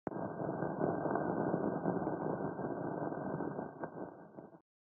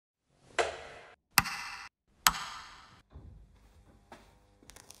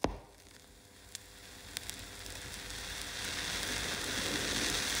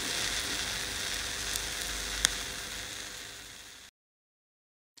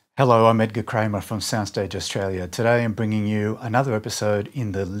Hello, I'm Edgar Kramer from SoundStage Australia. Today I'm bringing you another episode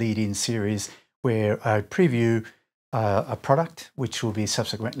in the lead-in series where I preview a product which will be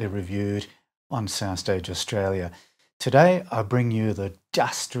subsequently reviewed on SoundStage Australia. Today I bring you the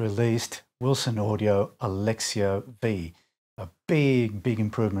just released Wilson Audio Alexia V, a big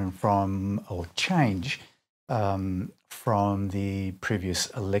improvement from, or change from the previous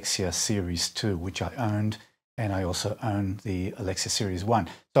Alexia Series 2, which I owned, and I also own the Alexia Series 1.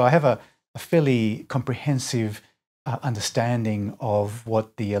 So I have a fairly comprehensive understanding of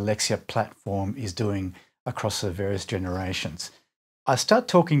what the Alexia platform is doing across the various generations. I start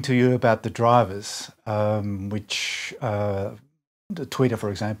talking to you about the drivers, which the tweeter, for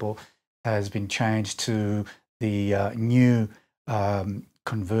example, has been changed to the new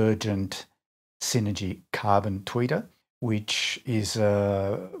convergent synergy carbon tweeter, which is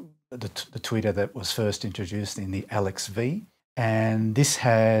the tweeter that was first introduced in the Alex V. And this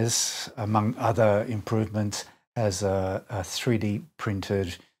has, among other improvements, has a 3D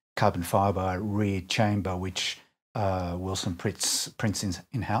printed carbon fiber rear chamber, which Wilson prints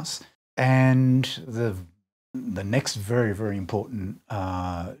in-house. And the next very important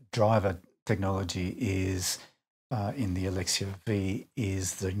driver technology is in the Alexia V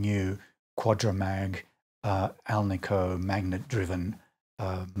is the new Quadramag Alnico magnet-driven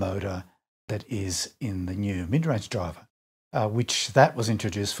motor that is in the new mid-range driver, which was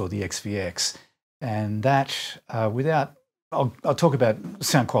introduced for the XVX. And that, I'll talk about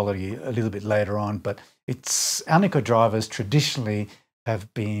sound quality a little bit later on, but Alnico drivers traditionally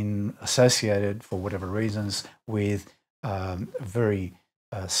have been associated, for whatever reasons, with very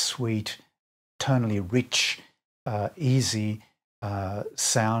sweet, tonally rich, easy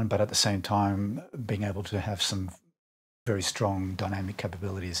sound, but at the same time being able to have some very strong dynamic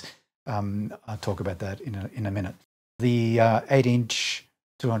capabilities. I'll talk about that in a minute. The 8-inch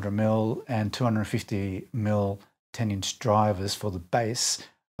 200mm and 250mm 10-inch drivers for the bass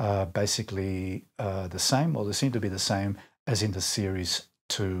are basically the same, or they seem to be the same as in the Series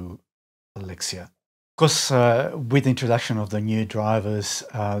 2 Alexia. Of course, with the introduction of the new drivers,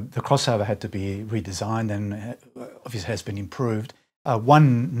 the crossover had to be redesigned and obviously has been improved.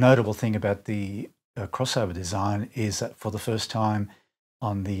 One notable thing about the crossover design is that for the first time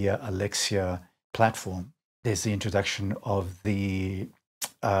on the Alexia platform, there's the introduction of the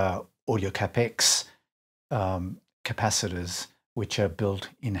Audio CapX capacitors, which are built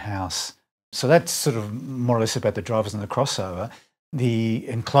in-house. So that's sort of more or less about the drivers and the crossover. The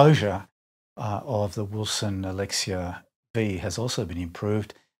enclosure of the Wilson Alexia V has also been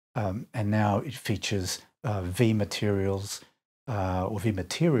improved, and now it features V materials or V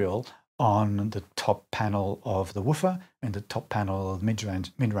material on the top panel of the woofer and the top panel of the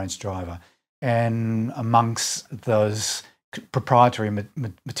mid-range driver. And amongst those proprietary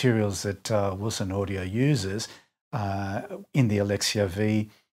materials that Wilson Audio uses, in the Alexia V,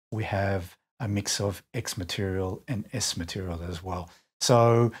 we have a mix of X material and S material as well.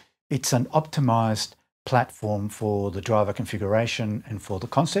 So it's an optimized platform for the driver configuration and for the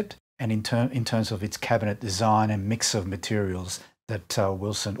concept, and in terms of its cabinet design and mix of materials that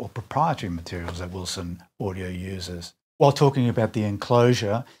Wilson, or proprietary materials that Wilson Audio uses. While talking about the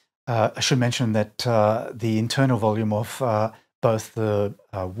enclosure, I should mention that the internal volume of both the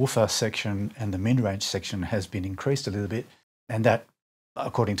woofer section and the mid-range section has been increased a little bit, and that,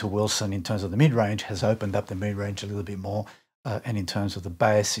 according to Wilson, in terms of the mid-range, has opened up the mid-range a little bit more, and in terms of the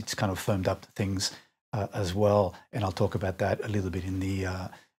bass, it's kind of firmed up things as well, and I'll talk about that a little bit in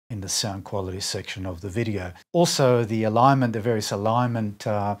the sound quality section of the video. Also, the various alignment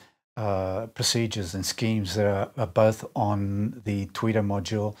procedures and schemes that are both on the tweeter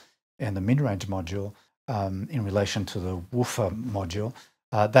module and the mid-range module in relation to the woofer module,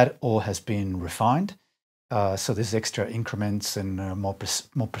 that all has been refined. So there's extra increments and more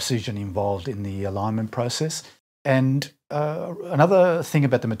precision involved in the alignment process. And another thing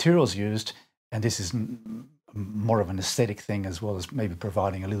about the materials used, and this is more of an aesthetic thing as well as maybe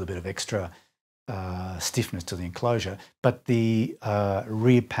providing a little bit of extra stiffness to the enclosure, but the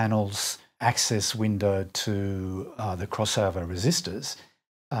rear panel's access window to the crossover resistors,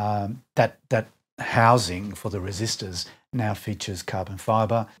 that housing for the resistors now features carbon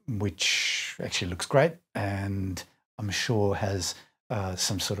fiber, which actually looks great, and I'm sure has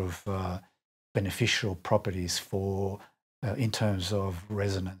some sort of beneficial properties for in terms of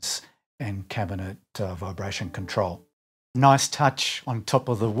resonance and cabinet vibration control. Nice touch on top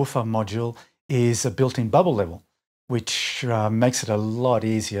of the woofer module is a built-in bubble level, which makes it a lot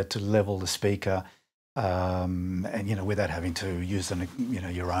easier to level the speaker, and without having to use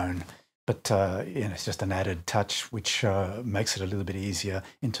your own but it's just an added touch which makes it a little bit easier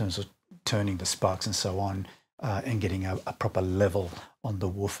in terms of turning the spikes and so on, and getting a proper level on the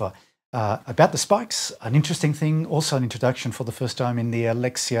woofer. About the spikes, an interesting thing, also an introduction for the first time in the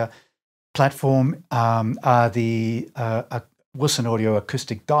Alexia platform, are the Wilson Audio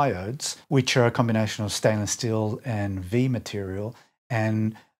acoustic diodes, which are a combination of stainless steel and V material.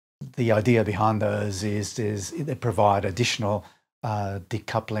 And the idea behind those is they provide additional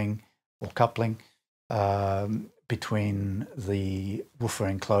decoupling or coupling between the woofer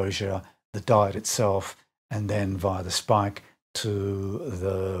enclosure, the diode itself, and then via the spike to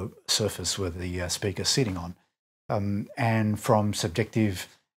the surface where the speaker is sitting on. And from subjective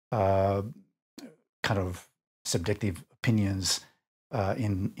subjective opinions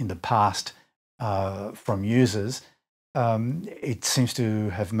in the past from users, it seems to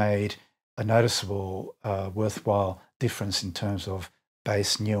have made a noticeable, worthwhile difference in terms of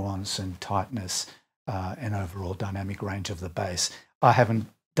bass nuance and tightness and overall dynamic range of the bass. I haven't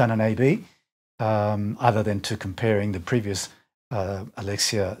done an A/B other than to comparing the previous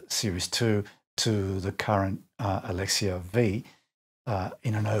Alexia Series 2 to the current Alexia V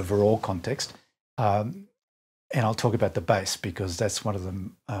in an overall context. And I'll talk about the bass because that's one of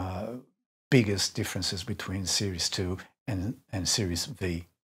the biggest differences between Series 2 and Series V.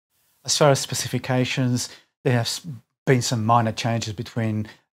 As far as specifications, there have been some minor changes between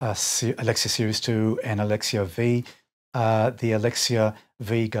Alexia Series 2 and Alexia V. The Alexia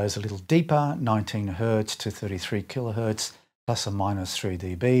V goes a little deeper, 19 Hertz to 33 kilohertz, plus or minus 3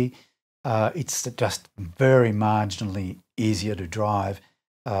 dB. It's just very marginally easier to drive.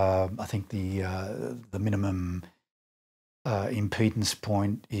 I think the minimum impedance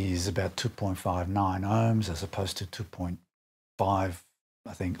point is about 2.59 ohms as opposed to 2.5,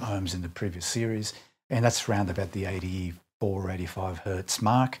 I think, ohms in the previous series. And that's around about the 84, 85 Hertz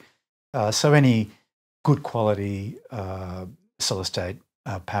mark. So any good quality solid-state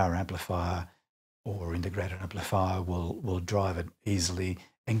power amplifier or integrated amplifier will drive it easily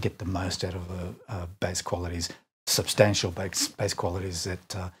and get the most out of the bass qualities, substantial bass qualities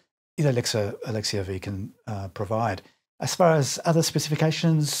that Alexia V can provide. As far as other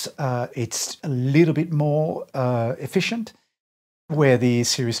specifications, it's a little bit more efficient. Where the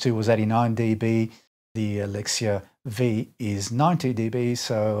Series 2 was 89 dB, the Alexia V is 90 dB,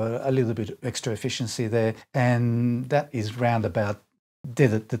 so a little bit extra efficiency there. And that is round about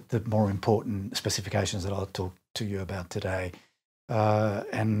the more important specifications that I'll talk to you about today.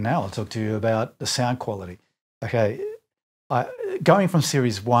 And now I'll talk to you about the sound quality. Okay, going from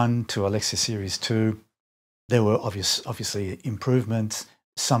Series 1 to Alexia Series 2, there were obviously improvements.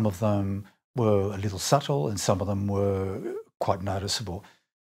 Some of them were a little subtle and some of them were quite noticeable.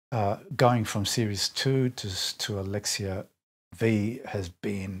 Going from Series 2 to Alexia V has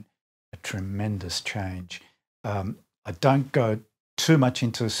been a tremendous change. I don't go too much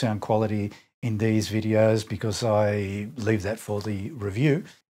into sound quality in these videos because I leave that for the review.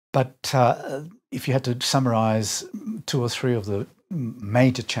 But if you had to summarize 2 or 3 of the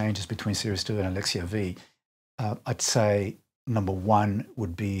major changes between Series 2 and Alexia V, I'd say number 1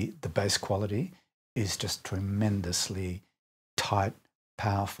 would be the bass quality is just tremendously tight,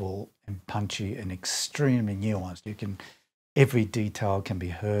 powerful and punchy and extremely nuanced. Every detail can be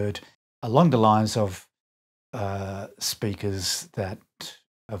heard along the lines of speakers that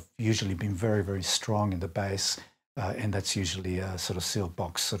have usually been very, very strong in the bass, and that's usually a sort of sealed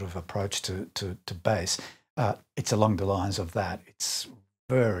box sort of approach to bass. It's along the lines of that. It's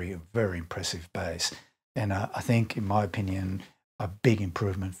very, very impressive bass. And I think, in my opinion, a big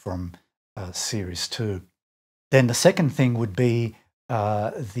improvement from Series 2. Then the second thing would be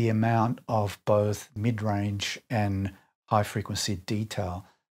the amount of both mid-range and high-frequency detail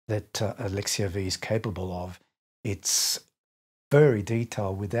that Alexia V is capable of. It's very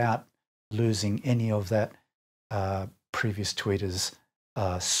detailed without losing any of that previous tweeter's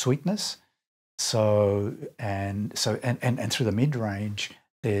sweetness. So through the mid-range,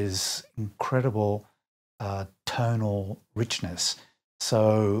 there's incredible tonal richness.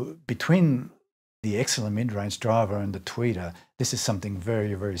 So between the excellent mid-range driver and the tweeter, this is something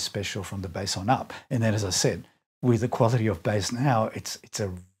very, very special from the bass on up. And then, as I said, with the quality of bass now, it's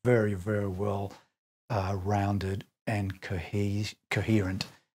a very, very well rounded and coherent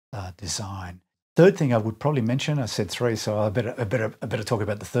design. Third thing I would probably mention, I said 3, so I better talk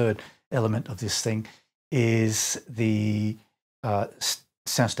about the third element of this thing, is the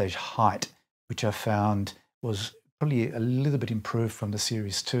SoundStage height, which I found was probably a little bit improved from the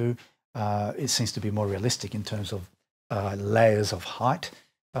Series 2. It seems to be more realistic in terms of layers of height.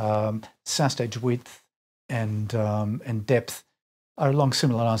 SoundStage width and depth along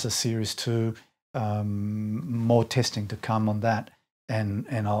similar lines as Series 2, more testing to come on that. And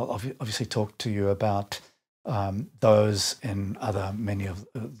I'll obviously talk to you about those and many of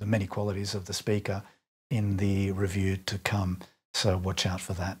the many qualities of the speaker in the review to come. So watch out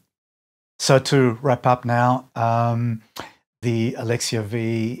for that. So to wrap up now, the Alexia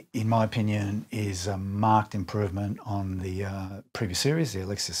V, in my opinion, is a marked improvement on the previous series, the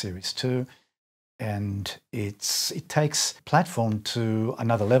Alexia Series 2. And it takes platform to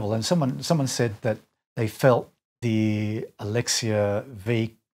another level. And someone said that they felt the Alexia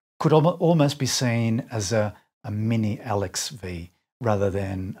V could almost be seen as a mini Alex V rather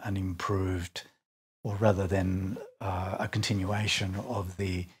than an improved, or rather than a continuation of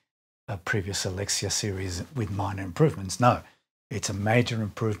the previous Alexia series with minor improvements. No, it's a major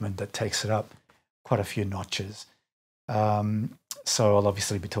improvement that takes it up quite a few notches. So I'll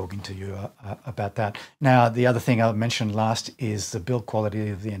obviously be talking to you about that. Now, the other thing I mentioned last is the build quality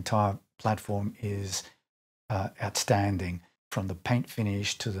of the entire platform is outstanding, from the paint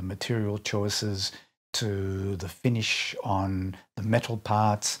finish to the material choices to the finish on the metal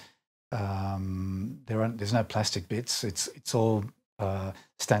parts. There's no plastic bits. It's all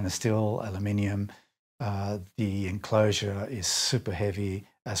stainless steel, aluminium. The enclosure is super heavy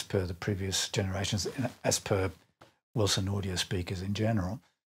as per the previous generations, as per Wilson Audio speakers in general.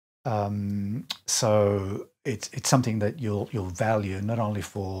 So it's something that you'll value, not only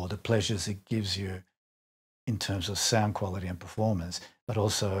for the pleasures it gives you in terms of sound quality and performance, but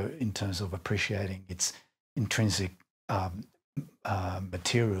also in terms of appreciating its intrinsic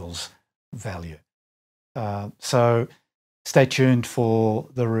materials value. So stay tuned for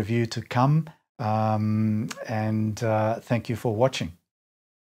the review to come, and thank you for watching.